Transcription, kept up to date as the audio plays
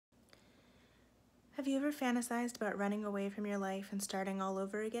Have you ever fantasized about running away from your life and starting all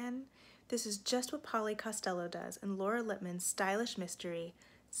over again? This is just what Polly Costello does in Laura Lippman's stylish mystery,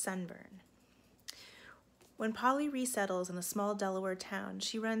 Sunburn. When Polly resettles in a small Delaware town,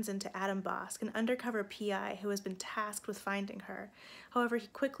 she runs into Adam Bosk, an undercover PI who has been tasked with finding her. However, he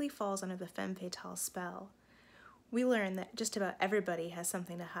quickly falls under the femme fatale spell. We learn that just about everybody has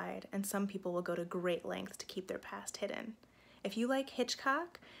something to hide, and some people will go to great lengths to keep their past hidden. If you like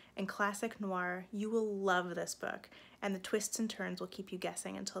Hitchcock and classic noir, you will love this book, and the twists and turns will keep you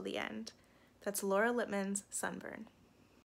guessing until the end. That's Laura Lippman's Sunburn.